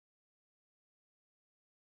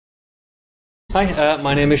Hi,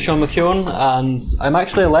 my name is Sean McKeown, and I'm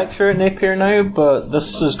actually a lecturer at Napier now, but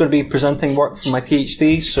this is going to be presenting work for my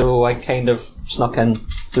PhD, so I kind of snuck in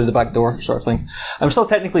through the back door, sort of thing. I'm still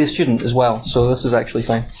technically a student as well, so this is actually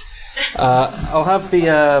fine. I'll have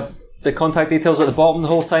the contact details at the bottom the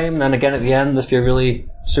whole time, and then again at the end if you're really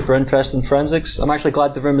super interested in forensics. I'm actually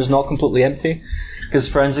glad the room is not completely empty, because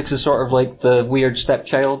forensics is sort of like the weird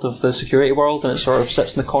stepchild of the security world, and it sort of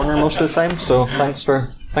sits in the corner most of the time, so thanks for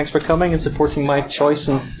coming and supporting my choice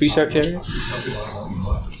and research area.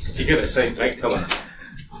 You're going to say, mate, come on.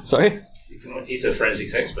 Sorry? He's a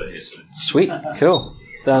forensics expert here. So. Sweet, cool.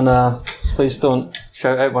 Then please don't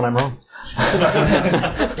shout out when I'm wrong.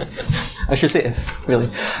 I should say if, really.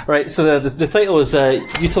 Right, so the title is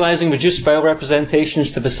Utilising Reduced File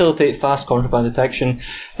Representations to Facilitate Fast Contraband Detection.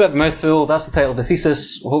 Bit of a mouthful, that's the title of the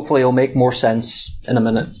thesis. Hopefully it'll make more sense in a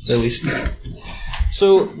minute, at least.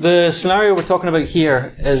 So the scenario we're talking about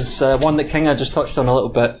here is one that Kinga just touched on a little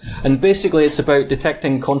bit, and basically it's about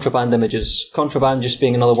detecting contraband images. Contraband just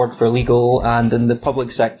being another word for illegal, and in the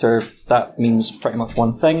public sector that means pretty much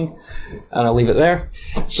one thing, and I'll leave it there.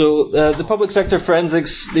 So the public sector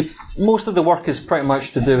forensics, most of the work is pretty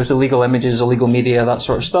much to do with illegal images, illegal media, that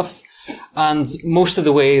sort of stuff, and most of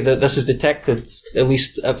the way that this is detected, at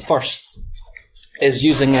least at first, is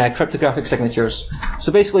using cryptographic signatures.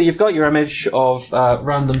 So basically you've got your image of a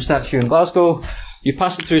random statue in Glasgow, you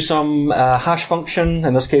pass it through some hash function,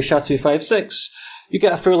 in this case SHA-256, you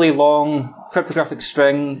get a fairly long cryptographic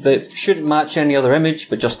string that shouldn't match any other image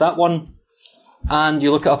but just that one, and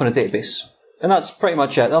you look it up in a database. And that's pretty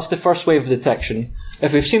much it. That's the first wave of detection.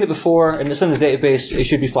 If we've seen it before and it's in the database, it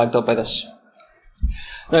should be flagged up by this.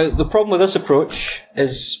 Now the problem with this approach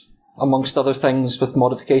is, amongst other things with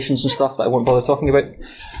modifications and stuff that I won't bother talking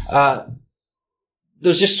about,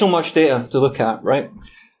 there's just so much data to look at, right?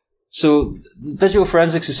 So digital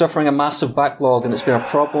forensics is suffering a massive backlog, and it's been a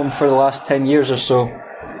problem for the last 10 years or so.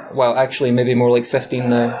 Well, actually maybe more like 15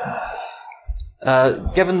 now.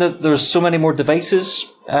 Given that there's so many more devices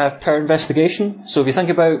per investigation, so if you think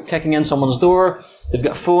about kicking in someone's door, they've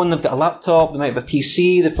got a phone, they've got a laptop, they might have a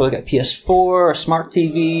PC, they've probably got a PS4, a smart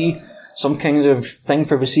TV, some kind of thing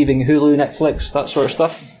for receiving Hulu, Netflix, that sort of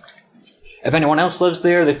stuff. If anyone else lives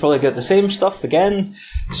there, they've probably got the same stuff again.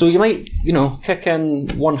 So you might, kick in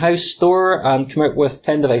one house door and come out with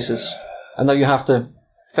 10 devices. And now you have to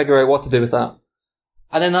figure out what to do with that.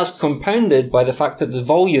 And then that's compounded by the fact that the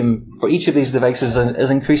volume for each of these devices is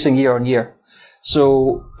increasing year on year.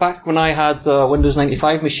 So back when I had a Windows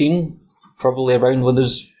 95 machine, probably around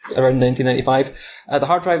 1995, the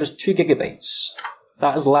hard drive is 2 gigabytes.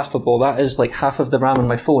 That is laughable. That is like half of the RAM on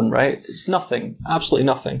my phone, right? It's nothing. Absolutely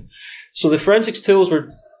nothing. So the forensics tools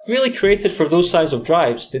were really created for those size of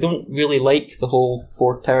drives. They don't really like the whole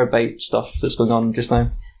 4 terabyte stuff that's going on just now.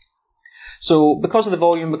 So because of the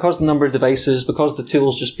volume, because of the number of devices, because of the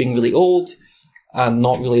tools just being really old and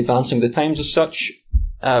not really advancing the times as such,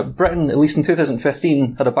 Britain, at least in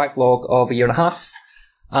 2015, had a backlog of a year and a half.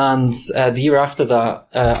 And the year after that,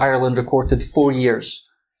 Ireland recorded 4 years.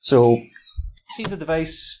 So seize a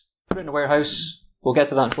device, put it in a warehouse, we'll get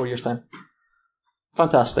to that in 4 years' time.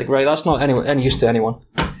 Fantastic, right? That's not any use to anyone.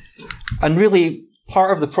 And really,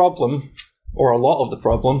 part of the problem, or a lot of the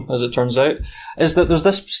problem, as it turns out, is that there's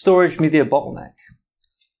this storage media bottleneck.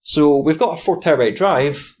 So we've got a 4 terabyte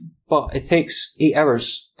drive, but it takes 8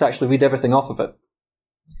 hours to actually read everything off of it.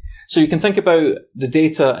 So you can think about the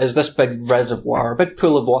data as this big reservoir, a big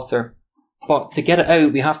pool of water. But to get it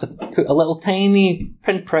out, we have to put a little tiny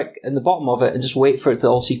pinprick in the bottom of it and just wait for it to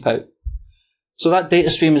all seep out. So that data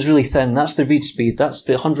stream is really thin. That's the read speed. That's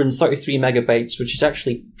the 133 megabytes, which is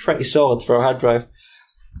actually pretty solid for a hard drive.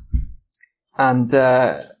 And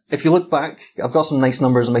if you look back, I've got some nice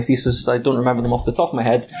numbers in my thesis. I don't remember them off the top of my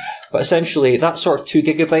head. But essentially, that sort of 2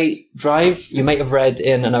 gigabyte drive, you might have read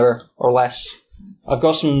in an hour or less. I've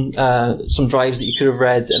got some drives that you could have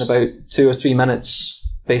read in about 2 or 3 minutes,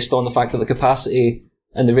 based on the fact that the capacity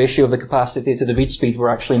and the ratio of the capacity to the read speed were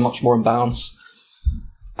actually much more in balance.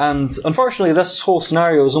 And unfortunately, this whole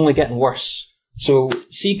scenario is only getting worse. So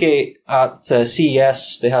Seagate at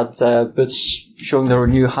CES, they had booths showing their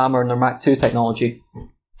new Hammer and their Mac 2 technology.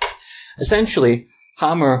 Essentially,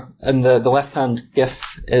 Hammer in the left-hand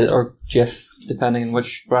GIF, or GIF, depending on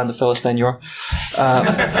which brand of Philistine you are,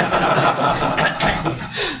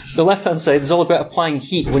 the left-hand side is all about applying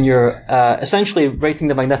heat when you're essentially rating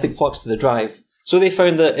the magnetic flux to the drive. So they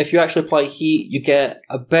found that if you actually apply heat, you get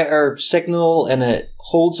a better signal and it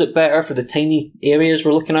holds it better for the tiny areas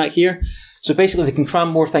we're looking at here. So basically they can cram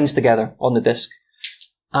more things together on the disk.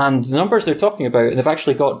 And the numbers they're talking about, they've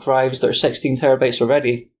actually got drives that are 16 terabytes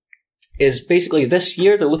already. is basically this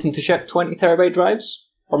year they're looking to ship 20 terabyte drives,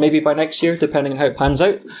 or maybe by next year, depending on how it pans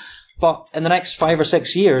out. But in the next 5 or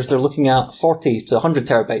 6 years, they're looking at 40 to 100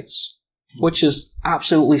 terabytes, which is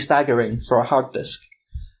absolutely staggering for a hard disk.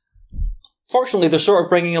 Fortunately, they're sort of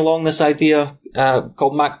bringing along this idea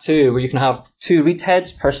called Mac2, where you can have 2 read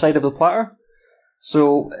heads per side of the platter.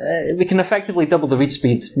 So we can effectively double the read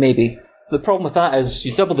speed, maybe. The problem with that is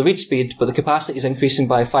you double the read speed, but the capacity is increasing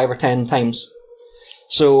by 5 or 10 times.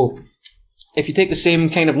 So if you take the same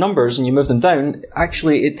kind of numbers and you move them down,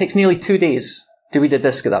 actually it takes nearly 2 days to read a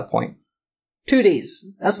disk at that point. 2 days.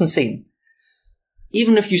 That's insane.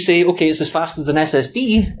 Even if you say, okay, it's as fast as an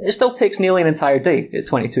SSD, it still takes nearly an entire day at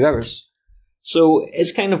 22 hours. So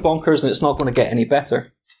it's kind of bonkers and it's not going to get any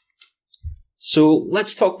better. So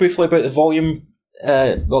let's talk briefly about the volume,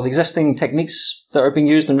 the existing techniques that are being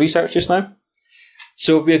used in research just now.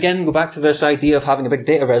 So if we again go back to this idea of having a big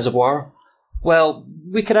data reservoir, well,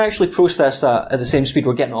 we could actually process that at the same speed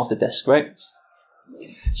we're getting off the disk, right?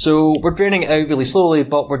 So we're draining it out really slowly,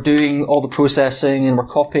 but we're doing all the processing and we're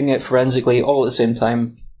copying it forensically all at the same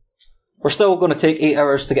time. We're still going to take 8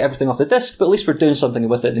 hours to get everything off the disk, but at least we're doing something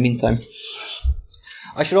with it in the meantime.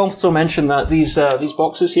 I should also mention that these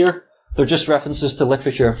boxes here, they're just references to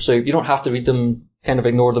literature, so you don't have to read them, kind of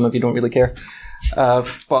ignore them if you don't really care.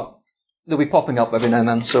 But they'll be popping up every now and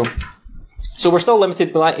then, so we're still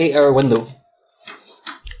limited by that 8-hour window.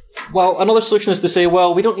 Well, another solution is to say,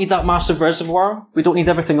 well, we don't need that massive reservoir. We don't need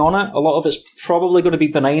everything on it. A lot of it's probably going to be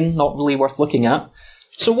benign, not really worth looking at.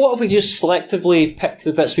 So what if we just selectively pick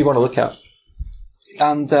the bits we want to look at?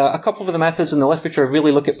 And a couple of the methods in the literature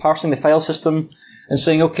really look at parsing the file system and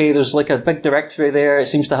saying, okay, there's like a big directory there. It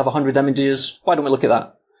seems to have 100 images. Why don't we look at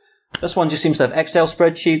that? This one just seems to have Excel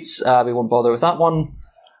spreadsheets. We won't bother with that one.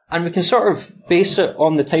 And we can sort of base it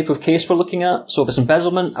on the type of case we're looking at. So if it's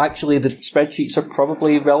embezzlement, actually the spreadsheets are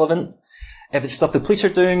probably relevant. If it's stuff the police are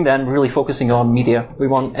doing, then we're really focusing on media. We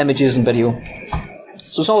want images and video.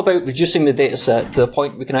 So it's all about reducing the data set to a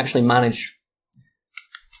point we can actually manage.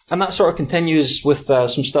 And that sort of continues with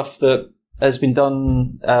some stuff that has been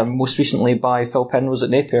done most recently by Phil Penrose at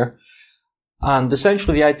Napier. And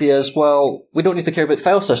essentially the idea is, well, we don't need to care about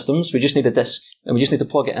file systems, we just need a disk, and we just need to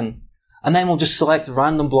plug it in. And then we'll just select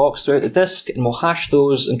random blocks throughout the disk, and we'll hash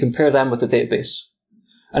those and compare them with the database.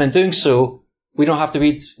 And in doing so, we don't have to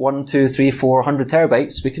read 1, 2, 3, 4, 100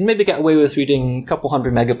 terabytes. We can maybe get away with reading a couple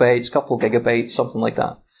hundred megabytes, a couple gigabytes, something like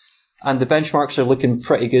that. And the benchmarks are looking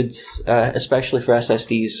pretty good, especially for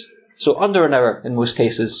SSDs. So under an hour in most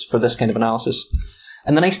cases for this kind of analysis.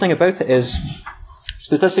 And the nice thing about it is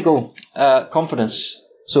statistical confidence.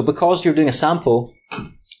 So because you're doing a sample,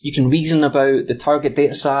 you can reason about the target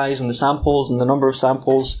data size and the samples and the number of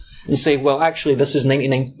samples and say, well, actually, this is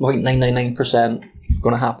 99.999%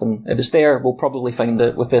 going to happen. If it's there, we'll probably find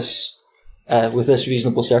it with this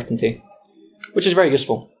reasonable certainty, which is very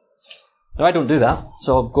useful. Now, I don't do that,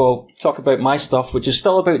 so I'll go talk about my stuff, which is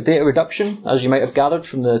still about data reduction, as you might have gathered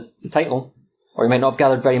from the title, or you might not have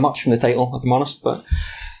gathered very much from the title, if I'm honest, but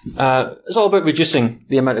it's all about reducing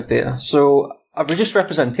the amount of data. So a reduced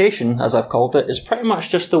representation, as I've called it, is pretty much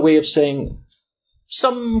just a way of saying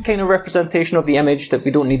some kind of representation of the image that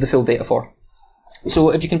we don't need the full data for. So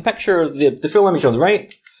if you can picture the full image on the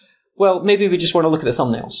right, well, maybe we just want to look at the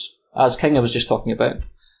thumbnails, as Kinga was just talking about.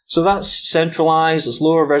 So that's centralized, it's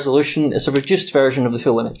lower resolution, it's a reduced version of the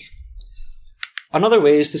full image. Another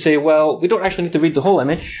way is to say, well, we don't actually need to read the whole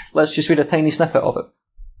image, let's just read a tiny snippet of it.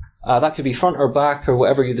 That could be front or back or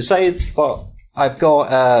whatever you decide, but I've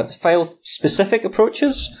got file-specific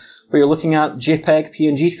approaches, where you're looking at JPEG,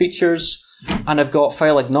 PNG features, and I've got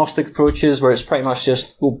file-agnostic approaches, where it's pretty much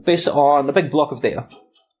just, we'll base it on a big block of data.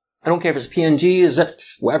 I don't care if it's PNG, zip,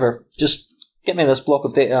 whatever, just get me this block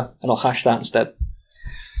of data, and I'll hash that instead.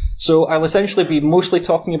 So I'll essentially be mostly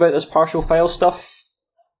talking about this partial file stuff,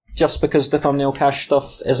 just because the thumbnail cache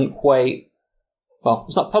stuff isn't quite, well,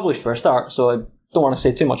 it's not published for a start, so I don't want to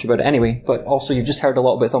say too much about it anyway, but also you've just heard a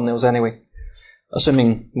lot about thumbnails anyway,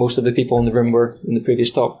 assuming most of the people in the room were in the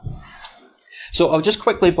previous talk. So I'll just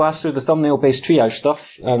quickly blast through the thumbnail-based triage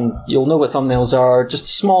stuff, and you'll know what thumbnails are, just a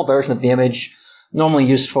small version of the image, normally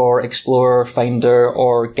used for Explorer, Finder,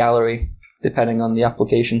 or Gallery, depending on the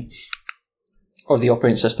application. Or the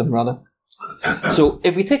operating system, rather. So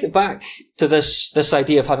if we take it back to this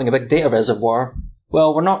idea of having a big data reservoir,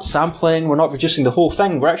 well, we're not sampling, we're not reducing the whole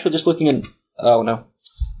thing, we're actually just looking in, oh no,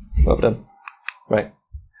 what have I done? Right.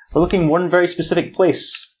 We're looking in one very specific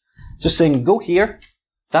place. Just saying, go here,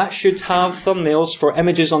 that should have thumbnails for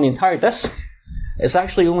images on the entire disk. It's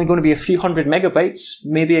actually only going to be a few hundred megabytes,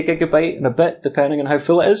 maybe a gigabyte and a bit, depending on how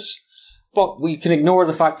full it is. But we can ignore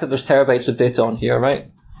the fact that there's terabytes of data on here,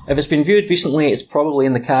 right? If it's been viewed recently, it's probably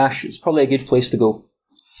in the cache. It's probably a good place to go.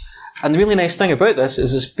 And the really nice thing about this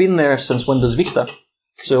is it's been there since Windows Vista.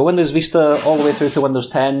 So Windows Vista all the way through to Windows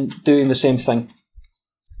 10 doing the same thing.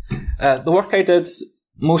 The work I did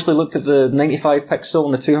mostly looked at the 95 pixel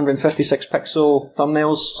and the 256 pixel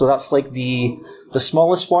thumbnails. So that's like the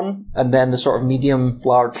smallest one, and then the sort of medium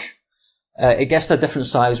large. It gets to a different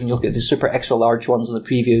size when you look at the super extra large ones in the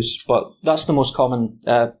previews, but that's the most common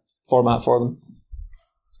format for them.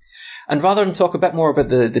 And rather than talk a bit more about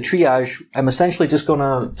the triage, I'm essentially just going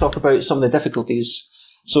to talk about some of the difficulties.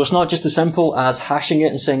 So it's not just as simple as hashing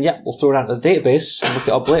it and saying, yep, we'll throw it out of the database and look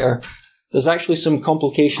it up later. There's actually some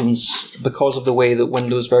complications because of the way that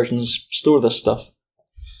Windows versions store this stuff.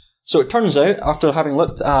 So it turns out, after having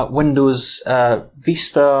looked at Windows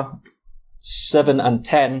Vista 7 and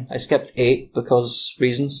 10, I skipped 8 because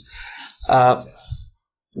reasons. A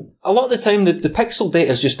lot of the time, the pixel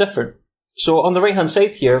data is just different. So on the right-hand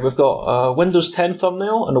side here, we've got a Windows 10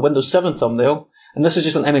 thumbnail and a Windows 7 thumbnail, and this is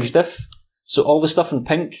just an image diff. So all the stuff in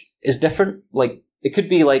pink is different. Like, it could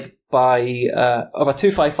be like by, of a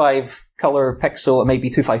 255 color pixel, it might be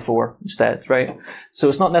 254 instead, right? So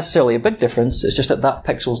it's not necessarily a big difference, it's just that that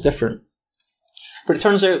pixel is different. But it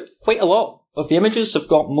turns out quite a lot of the images have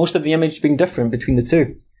got most of the image being different between the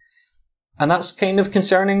two. And that's kind of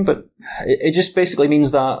concerning, but it just basically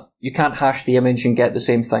means that you can't hash the image and get the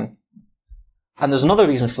same thing. And there's another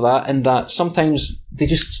reason for that, in that sometimes they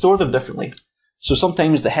just store them differently. So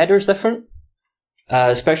sometimes the header's different,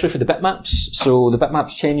 especially for the bitmaps. So the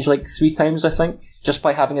bitmaps change like 3 times, I think, just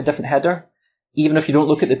by having a different header, even if you don't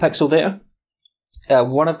look at the pixel data.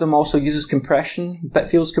 One of them also uses compression,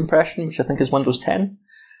 bitfields compression, which I think is Windows 10.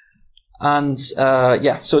 And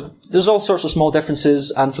yeah, so there's all sorts of small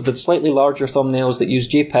differences, and for the slightly larger thumbnails that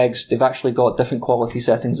use JPEGs, they've actually got different quality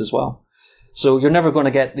settings as well. So you're never going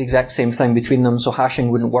to get the exact same thing between them, so hashing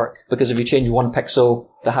wouldn't work, because if you change one pixel,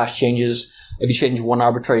 the hash changes. If you change one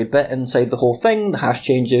arbitrary bit inside the whole thing, the hash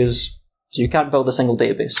changes, so you can't build a single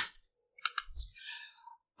database.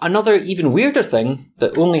 Another even weirder thing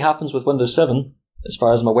that only happens with Windows 7, as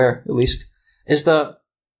far as I'm aware at least, is that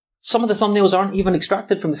some of the thumbnails aren't even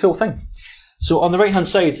extracted from the full thing. So on the right hand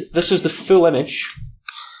side, this is the full image,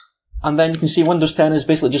 and then you can see Windows 10 is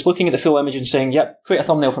basically just looking at the full image and saying, yep, create a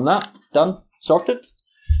thumbnail from that, done, sorted.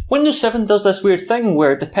 Windows 7 does this weird thing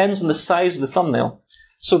where it depends on the size of the thumbnail.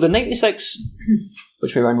 So the 96,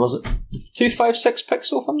 which way around was it? The 256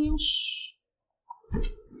 pixel thumbnails?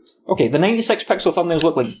 Okay, the 96 pixel thumbnails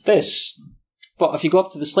look like this, but if you go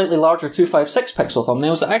up to the slightly larger 256 pixel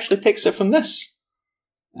thumbnails, it actually takes it from this.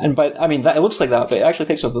 And it looks like that, but it actually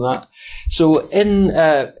takes it from that. So in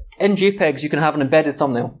JPEGs, you can have an embedded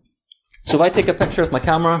thumbnail. So if I take a picture with my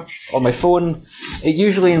camera or my phone, it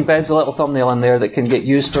usually embeds a little thumbnail in there that can get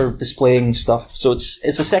used for displaying stuff. So it's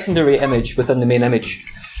a secondary image within the main image.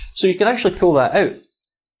 So you can actually pull that out.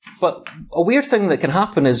 But a weird thing that can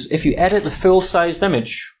happen is if you edit the full-sized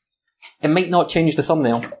image, it might not change the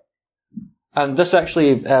thumbnail. And this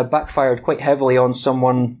actually backfired quite heavily on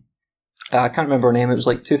someone, I can't remember her name, it was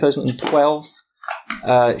like 2012.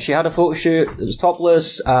 She had a photo shoot, it was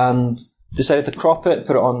topless, and decided to crop it,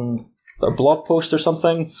 put it on a blog post or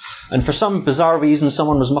something, and for some bizarre reason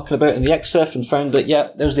someone was mucking about in the EXIF and found that, yeah,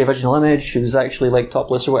 there's the original image, she was actually like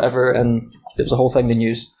topless or whatever, and it was a whole thing in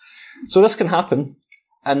news. So this can happen,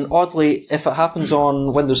 and oddly, if it happens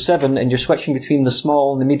on Windows 7 and you're switching between the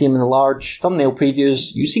small, the medium and the large thumbnail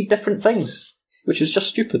previews, you see different things, which is just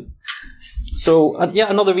stupid. So,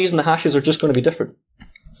 yeah, another reason the hashes are just going to be different.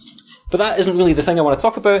 But that isn't really the thing I want to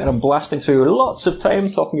talk about, and I'm blasting through lots of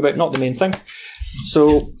time talking about not the main thing.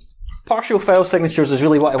 So, partial file signatures is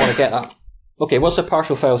really what I want to get at. Okay, what's a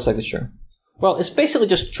partial file signature? Well, it's basically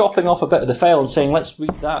just chopping off a bit of the file and saying, let's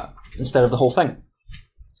read that instead of the whole thing.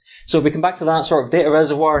 So we come back to that sort of data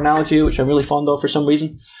reservoir analogy, which I'm really fond of for some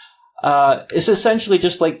reason. It's essentially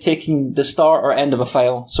just like taking the start or end of a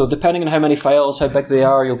file. So depending on how many files, how big they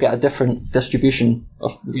are, you'll get a different distribution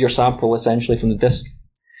of your sample, essentially, from the disk.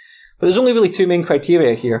 But there's only really 2 main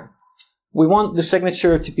criteria here. We want the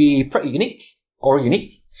signature to be pretty unique, or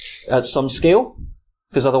unique, at some scale,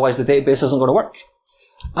 because otherwise the database isn't going to work.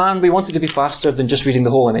 And we want it to be faster than just reading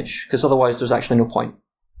the whole image, because otherwise there's actually no point.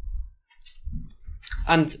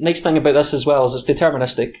 And nice thing about this as well is it's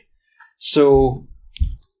deterministic. So,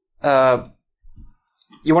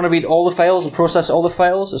 you want to read all the files and process all the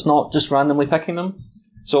files. It's not just randomly picking them.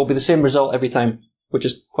 So it'll be the same result every time, which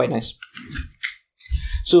is quite nice.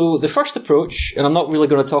 So the first approach, and I'm not really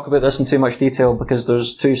going to talk about this in too much detail because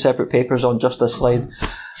there's 2 separate papers on just this slide.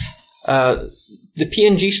 The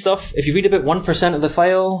PNG stuff, if you read about 1% of the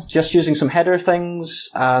file, just using some header things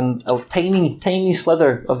and a tiny, tiny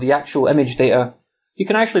slither of the actual image data, you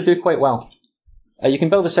can actually do quite well. You can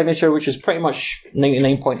build a signature which is pretty much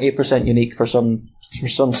 99.8% unique for some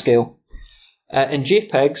scale. In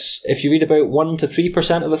JPEGs, if you read about 1 to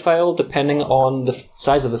 3% of the file, depending on the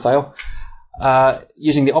size of the file,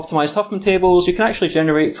 using the optimized Huffman tables, you can actually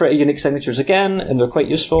generate pretty unique signatures again, and they're quite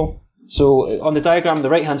useful. So on the diagram on the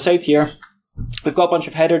right-hand side here, we've got a bunch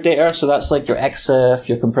of header data, so that's like your EXIF,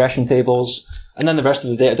 your compression tables, and then the rest of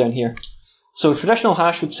the data down here. So traditional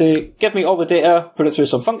hash would say, give me all the data, put it through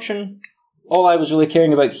some function. All I was really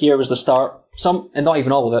caring about here was the start, and not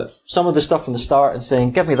even all of it, some of the stuff from the start, and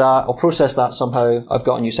saying, give me that, I'll process that somehow, I've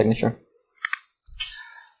got a new signature.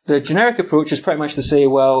 The generic approach is pretty much to say,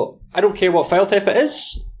 well, I don't care what file type it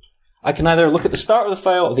is. I can either look at the start of the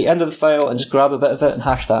file or the end of the file and just grab a bit of it and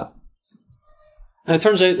hash that. And it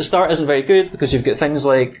turns out the start isn't very good because you've got things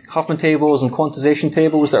like Huffman tables and quantization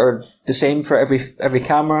tables that are the same for every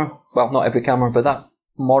camera. Well, not every camera, but that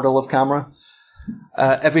model of camera.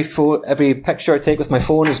 Every picture I take with my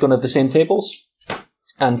phone is going to have the same tables.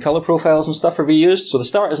 And color profiles and stuff are reused, so the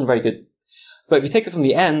start isn't very good. But if you take it from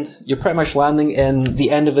the end, you're pretty much landing in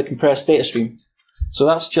the end of the compressed data stream. So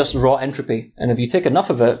that's just raw entropy. And if you take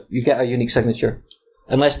enough of it, you get a unique signature.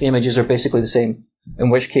 Unless the images are basically the same.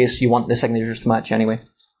 In which case, you want the signatures to match anyway.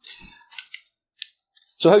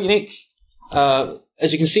 So how unique?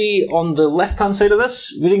 As you can see on the left-hand side of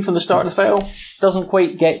this, reading from the start of the file doesn't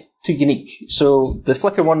quite get too unique. So the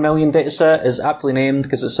Flickr 1 million dataset is aptly named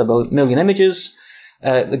because it's about 1 million images.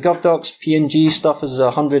 The GovDocs PNG stuff is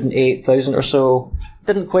 108,000 or so.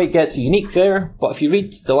 Didn't quite get to unique there, but if you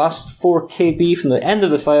read the last 4 KB from the end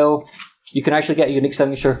of the file, you can actually get a unique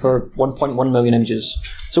signature for 1.1 million images.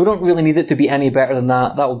 So we don't really need it to be any better than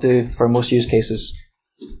that. That'll do for most use cases.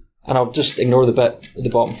 And I'll just ignore the bit at the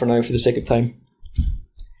bottom for now for the sake of time.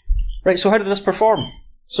 Right, so how did this perform?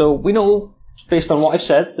 So we know, based on what I've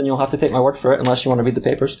said, and you'll have to take my word for it unless you want to read the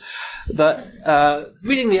papers, that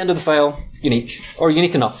reading the end of the file, unique, or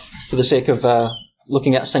unique enough for the sake of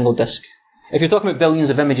looking at a single disk. If you're talking about billions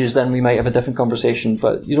of images, then we might have a different conversation,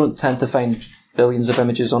 but you don't tend to find billions of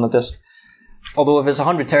images on a disk. Although if it's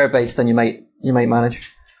 100 terabytes, then you might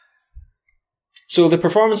manage. So the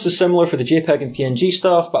performance is similar for the JPEG and PNG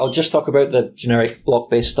stuff, but I'll just talk about the generic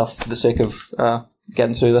block-based stuff for the sake of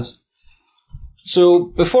getting through this. So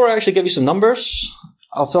before I actually give you some numbers,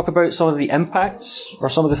 I'll talk about some of the impacts, or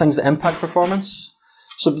some of the things that impact performance.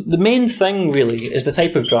 So the main thing really is the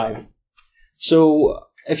type of drive. So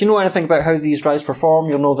if you know anything about how these drives perform,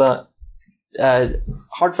 you'll know that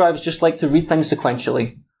hard drives just like to read things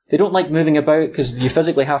sequentially. They don't like moving about because you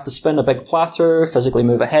physically have to spin a big platter, physically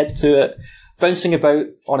move a head to it. Bouncing about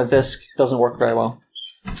on a disk doesn't work very well.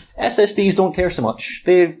 SSDs don't care so much.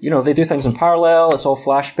 They do things in parallel. It's all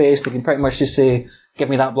flash-based. They can pretty much just say, give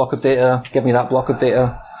me that block of data, give me that block of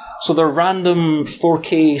data. So their random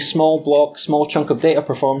 4K small block, small chunk of data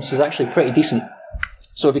performance is actually pretty decent.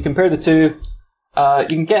 So if you compare the two,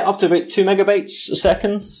 you can get up to about 2 megabytes a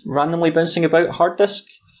second randomly bouncing about a hard disk.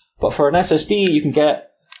 But for an SSD, you can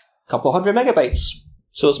get a couple hundred megabytes.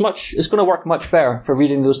 So it's going to work much better for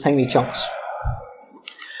reading those tiny chunks.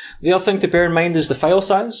 The other thing to bear in mind is the file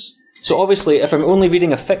size. So obviously, if I'm only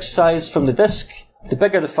reading a fixed size from the disk, the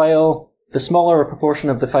bigger the file, the smaller a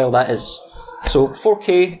proportion of the file that is. So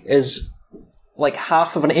 4K is like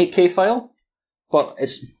half of an 8K file, but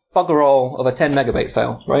it's bugger all of a 10 megabyte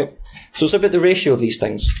file, right? So it's about the ratio of these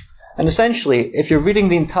things. And essentially, if you're reading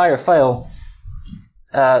the entire file,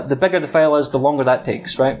 the bigger the file is, the longer that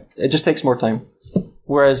takes, right? It just takes more time.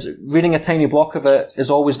 Whereas reading a tiny block of it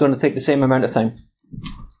is always going to take the same amount of time.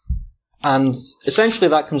 And essentially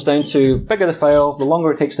that comes down to bigger the file, the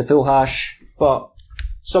longer it takes to full hash, but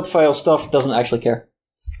subfile stuff doesn't actually care.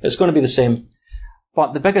 It's going to be the same.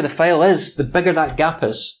 But the bigger the file is, the bigger that gap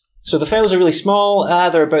is. So the files are really small,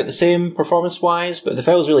 they're about the same performance-wise, but if the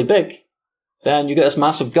file's really big, then you get this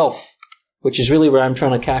massive gulf, which is really where I'm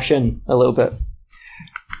trying to cash in a little bit.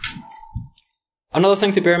 Another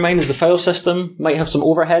thing to bear in mind is the file system might have some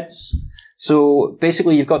overheads. So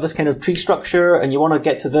basically you've got this kind of tree structure and you want to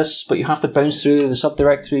get to this, but you have to bounce through the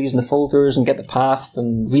subdirectories and the folders and get the path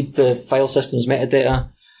and read the file system's metadata.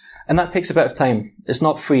 And that takes a bit of time. It's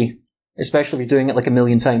not free, especially if you're doing it like 1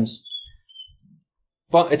 million times.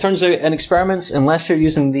 But it turns out in experiments, unless you're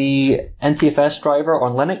using the NTFS driver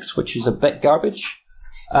on Linux, which is a bit garbage,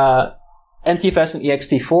 NTFS and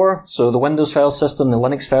ext4, so the Windows file system, the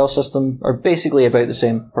Linux file system, are basically about the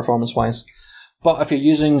same performance-wise. But if you're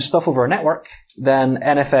using stuff over a network, then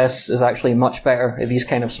NFS is actually much better at these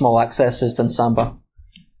kind of small accesses than Samba.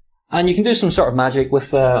 And you can do some sort of magic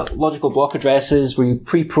with logical block addresses where you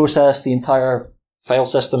pre-process the entire file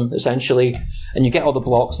system, essentially, and you get all the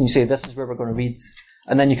blocks and you say, this is where we're going to read,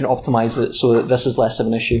 and then you can optimize it so that this is less of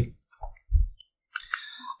an issue.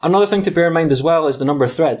 Another thing to bear in mind as well is the number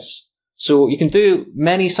of threads. So you can do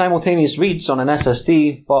many simultaneous reads on an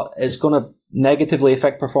SSD, but it's going to negatively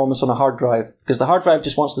affect performance on a hard drive, because the hard drive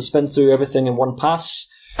just wants to spin through everything in one pass.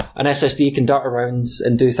 An SSD can dart around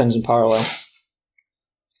and do things in parallel.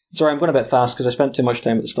 Sorry, I'm going a bit fast because I spent too much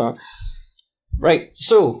time at the start. Right,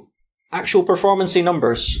 so actual performance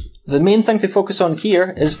numbers. The main thing to focus on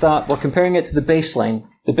here is that we're comparing it to the baseline.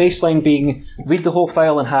 The baseline being read the whole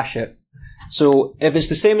file and hash it. So if it's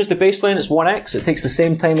the same as the baseline, it's 1x. It takes the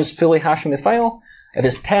same time as fully hashing the file. If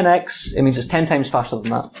it's 10x, it means it's 10 times faster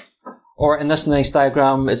than that. Or in this nice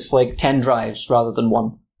diagram, it's like 10 drives rather than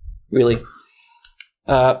 1, really.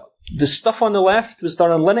 The stuff on the left was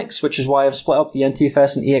done on Linux, which is why I've split up the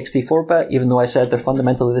NTFS and ext4-bit, even though I said they're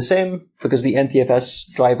fundamentally the same, because the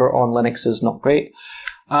NTFS driver on Linux is not great.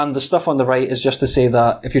 And the stuff on the right is just to say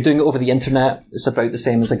that if you're doing it over the internet, it's about the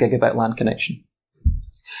same as a gigabit LAN connection.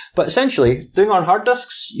 But essentially, doing it on hard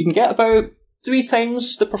disks, you can get about 3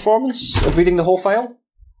 times the performance of reading the whole file,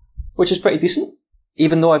 which is pretty decent,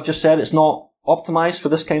 even though I've just said it's not optimized for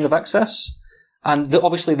this kind of access. And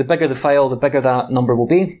obviously, the bigger the file, the bigger that number will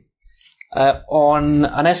be. On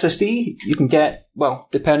an SSD, you can get, well,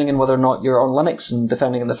 depending on whether or not you're on Linux and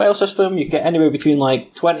depending on the file system, you can get anywhere between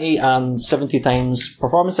like 20 and 70 times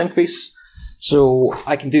performance increase. So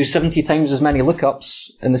I can do 70 times as many lookups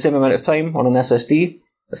in the same amount of time on an SSD,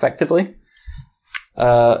 effectively.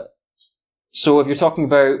 So if you're talking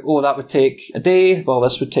about, oh, that would take a day, well,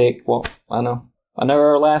 this would take, well, I don't know, an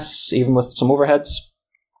hour or less, even with some overheads.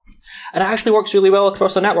 And it actually works really well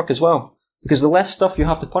across the network as well. Because the less stuff you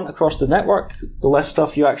have to punt across the network, the less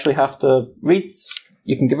stuff you actually have to read.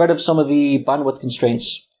 You can get rid of some of the bandwidth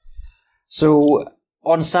constraints. So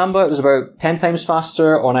on Samba, it was about 10 times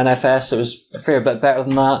faster. On NFS, it was a fair bit better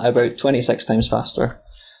than that, about 26 times faster.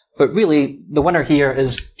 But really, the winner here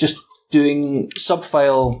is just doing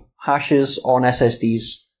subfile hashes on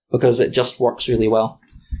SSDs, because it just works really well.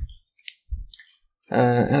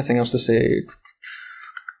 Anything else to say?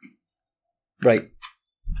 Right.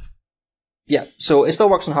 Yeah, so it still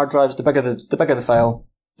works on hard drives. The bigger the file,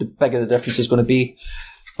 the bigger the difference is going to be.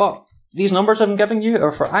 But these numbers I'm giving you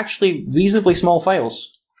are for actually reasonably small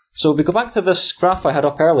files. So if we go back to this graph I had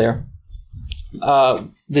up earlier,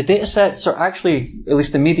 the datasets are actually, at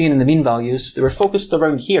least the median and the mean values, they were focused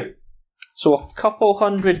around here. So a couple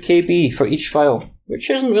hundred KB for each file, which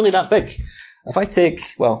isn't really that big. If I take,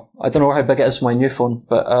 well, I don't know how big it is for my new phone,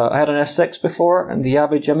 but I had an S6 before, and the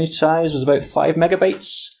average image size was about 5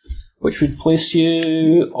 megabytes. Which would place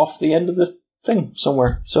you off the end of the thing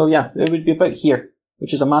somewhere. So yeah, it would be about here,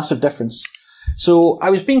 which is a massive difference. So I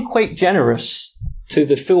was being quite generous to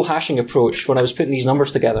the full hashing approach when I was putting these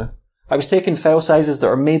numbers together. I was taking file sizes that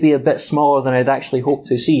are maybe a bit smaller than I'd actually hoped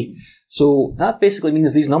to see. So that basically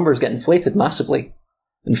means these numbers get inflated massively.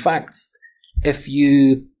 In fact, if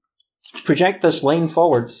you project this line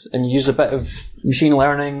forward and you use a bit of machine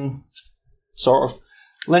learning, sort of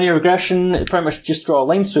linear regression, it pretty much just draw a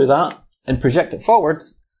line through that and project it forward.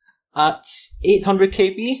 At 800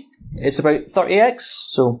 KB, it's about 30x,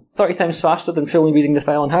 so 30 times faster than fully reading the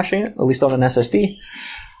file and hashing it, at least on an SSD.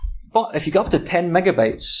 But if you go up to 10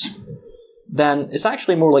 megabytes, then it's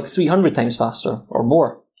actually more like 300 times faster, or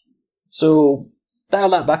more. So dial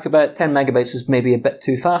that back a bit, 10 megabytes is maybe a bit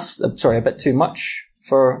too fast, sorry, a bit too much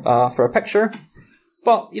for a picture.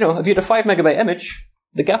 But, you know, if you had a 5 megabyte image,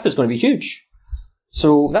 the gap is going to be huge.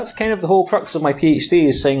 So that's kind of the whole crux of my PhD,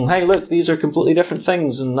 is saying, hey, look, these are completely different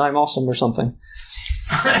things and I'm awesome or something.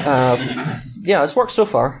 Yeah, it's worked so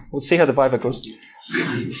far. We'll see how the viva goes.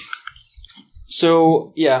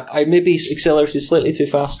 So, yeah, I maybe accelerated slightly too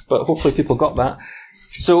fast, but hopefully people got that.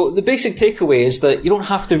 So the basic takeaway is that you don't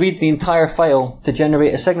have to read the entire file to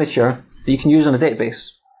generate a signature that you can use on a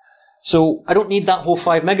database. So I don't need that whole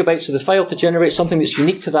 5 megabytes of the file to generate something that's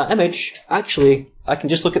unique to that image. Actually, I can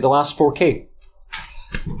just look at the last 4K.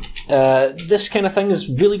 This kind of thing is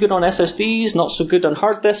really good on SSDs, not so good on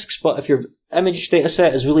hard disks, but if your image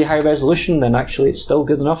dataset is really high resolution, then actually it's still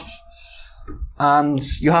good enough. And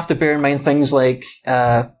you have to bear in mind things like,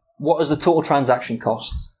 what is the total transaction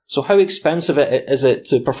cost? So how expensive is it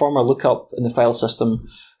to perform a lookup in the file system?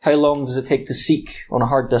 How long does it take to seek on a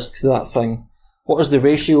hard disk to that thing? What is the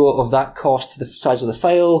ratio of that cost to the size of the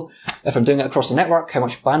file? If I'm doing it across the network, how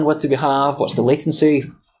much bandwidth do we have? What's the latency?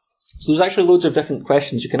 So there's actually loads of different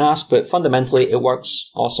questions you can ask, but fundamentally it works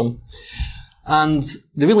awesome. And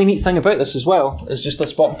the really neat thing about this as well is just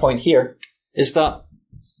this bottom point here, is that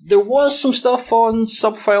There was some stuff on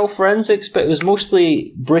subfile forensics, but it was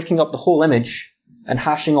mostly breaking up the whole image and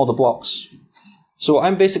hashing all the blocks. So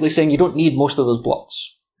I'm basically saying you don't need most of those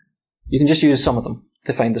blocks. You can just use some of them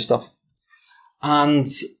to find the stuff. And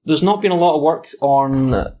there's not been a lot of work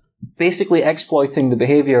on basically exploiting the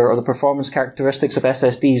behavior or the performance characteristics of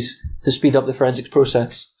SSDs to speed up the forensics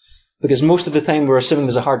process. Because most of the time we're assuming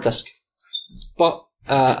there's a hard disk. But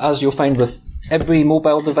as you'll find with every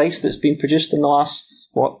mobile device that's been produced in the last,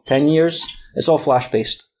 10 years, it's all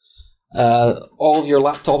flash-based. All of your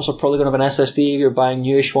laptops are probably going to have an SSD if you're buying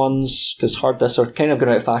newish ones, because hard disks are kind of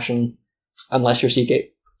going out of fashion, unless you're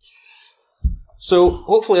Seagate. So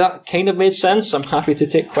hopefully that kind of made sense. I'm happy to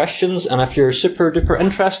take questions, and if you're super duper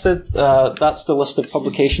interested, that's the list of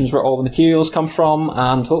publications where all the materials come from,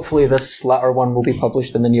 and hopefully this latter one will be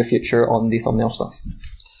published in the near future on the thumbnail stuff.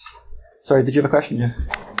 Sorry, did you have a question? Yeah.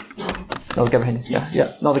 No, the guy behind you.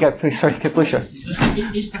 Yeah. No, the guy, please, sorry, please share.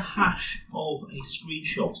 Is the hash of a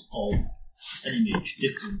screenshot of an image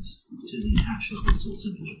different to the hash of the source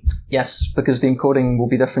image? Yes, because the encoding will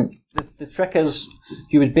be different. The trick is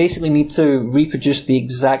you would basically need to reproduce the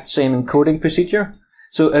exact same encoding procedure.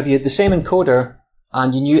 So if you had the same encoder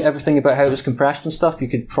and you knew everything about how it was compressed and stuff, you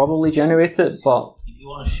could probably generate it, but... If you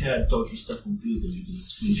want to share dodgy stuff on Google, you can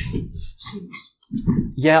screenshot the source.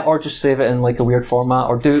 Yeah, or just save it in like a weird format,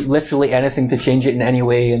 or do literally anything to change it in any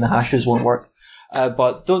way and the hashes won't work.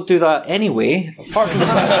 But don't do that anyway, apart from the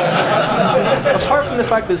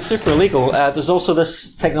fact that it's super illegal. There's also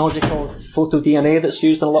this technology called PhotoDNA that's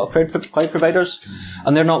used in a lot of cloud providers,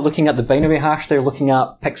 and they're not looking at the binary hash, they're looking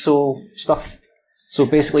at pixel stuff. So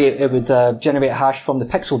basically it would generate a hash from the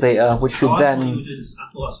pixel data, which would then... I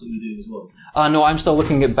thought that's what you were doing as well. No, I'm still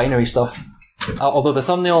looking at binary stuff. Although the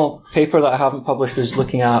thumbnail paper that I haven't published is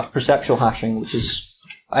looking at perceptual hashing, which is...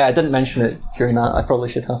 I didn't mention it during that, I probably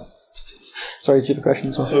should have. Sorry, do you have a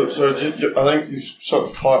question? So I think you've sort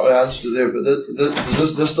of partly answered it there, but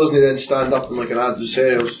this doesn't then stand up in like an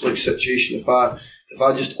adversarial like situation. If I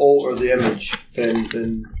just alter the image,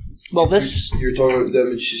 then well, this you're talking about the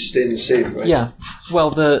image just staying the same, right? Yeah.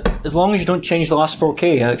 Well, as long as you don't change the last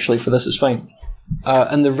 4K, actually, for this, it's fine.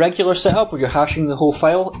 In the regular setup where you're hashing the whole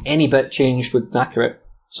file, any bit changed would knacker it.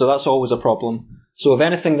 So that's always a problem. So if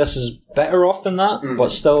anything, this is better off than that,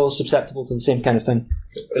 but still susceptible to the same kind of thing.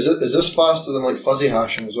 Is this faster than like fuzzy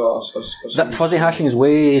hashing as well? That fuzzy hashing is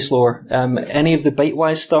way slower. Any of the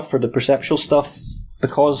bitewise stuff or the perceptual stuff,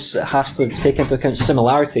 because it has to take into account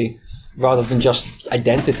similarity rather than just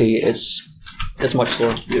identity, it's much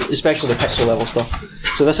slower, especially the pixel level stuff.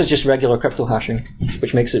 So this is just regular crypto hashing,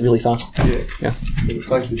 which makes it really fast. Yeah.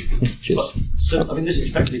 Thank you. Cheers. So, I mean, this is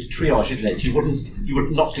effectively triage, isn't it? You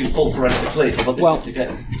would not do full forensics later, but well,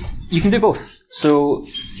 you can do both. So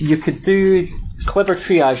you could do clever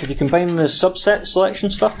triage if you combine the subset selection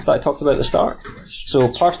stuff that I talked about at the start.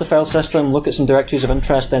 So parse the file system, look at some directories of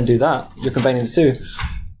interest, then do that. You're combining the two.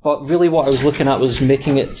 But really what I was looking at was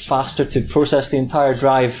making it faster to process the entire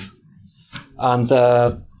drive and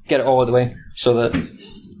get it all the way, so that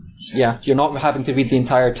you're not having to read the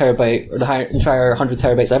entire terabyte or the entire 100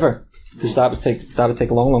 terabytes ever, because that would take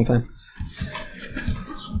a long time.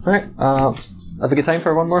 All right, have a good time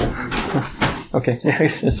for one more. Okay,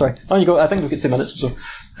 sorry. On you go. I think we've got 2 minutes or so.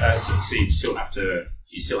 So you still have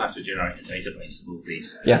to generate a database of all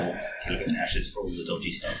these kilobit hashes for all the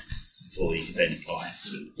dodgy stuff before you can then apply it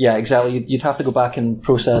to... Yeah, exactly. You'd have to go back and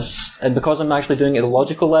process, and because I'm actually doing it at a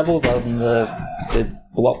logical level rather than the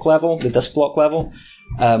block level, the disk block level,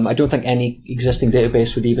 I don't think any existing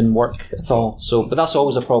database would even work at all. So, but that's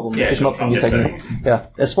always a problem. Yeah, sure, I'm just saying. Yeah,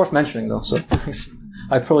 it's worth mentioning though. So,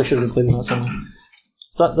 I probably should have included that somewhere.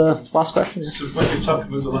 Is that the last question? So when you're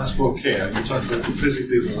talking about the last 4K, are you talking about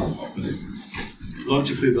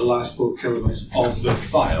logically the last 4 kilobytes of the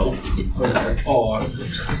file, or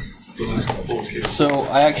the last 4K? So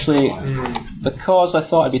I actually, because I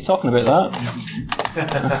thought I'd be talking about that,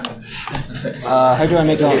 how do I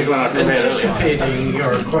make that? Anticipating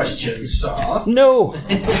your question, sir. No!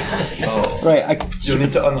 Right, You'll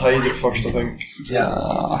need to unhide it first, I think. Yeah.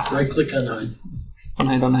 Right click unhide.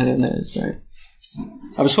 Unhide it, there it is, right.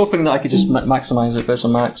 I was hoping that I could just maximise it, but it's a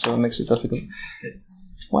Mac, so it makes it difficult.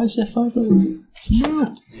 Why is F5? No!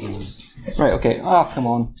 Right, okay. Come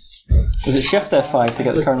on. Was it Shift F5 to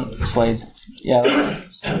get the current slide? Yeah.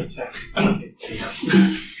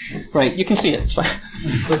 Right, you can see it, it's fine.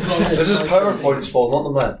 This is PowerPoint's fault, not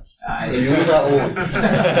the man. You leave that alone.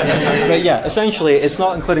 Right, yeah, essentially, it's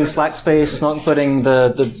not including slack space, it's not including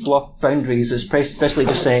the block boundaries, it's basically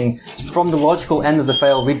just saying, from the logical end of the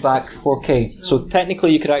file, read back 4K. So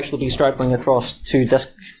technically, you could actually be straddling across 2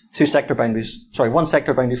 disk two sector boundaries. Sorry, one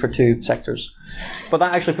sector boundary for two sectors. But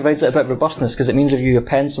that actually provides it a bit of robustness, because it means if you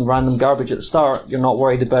append some random garbage at the start, you're not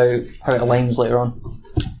worried about how it aligns later on.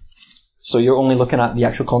 So you're only looking at the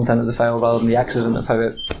actual content of the file rather than the accident of how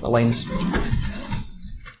it aligns.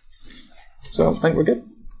 So I think we're good.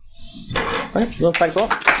 Right, well, thanks a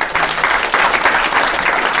lot.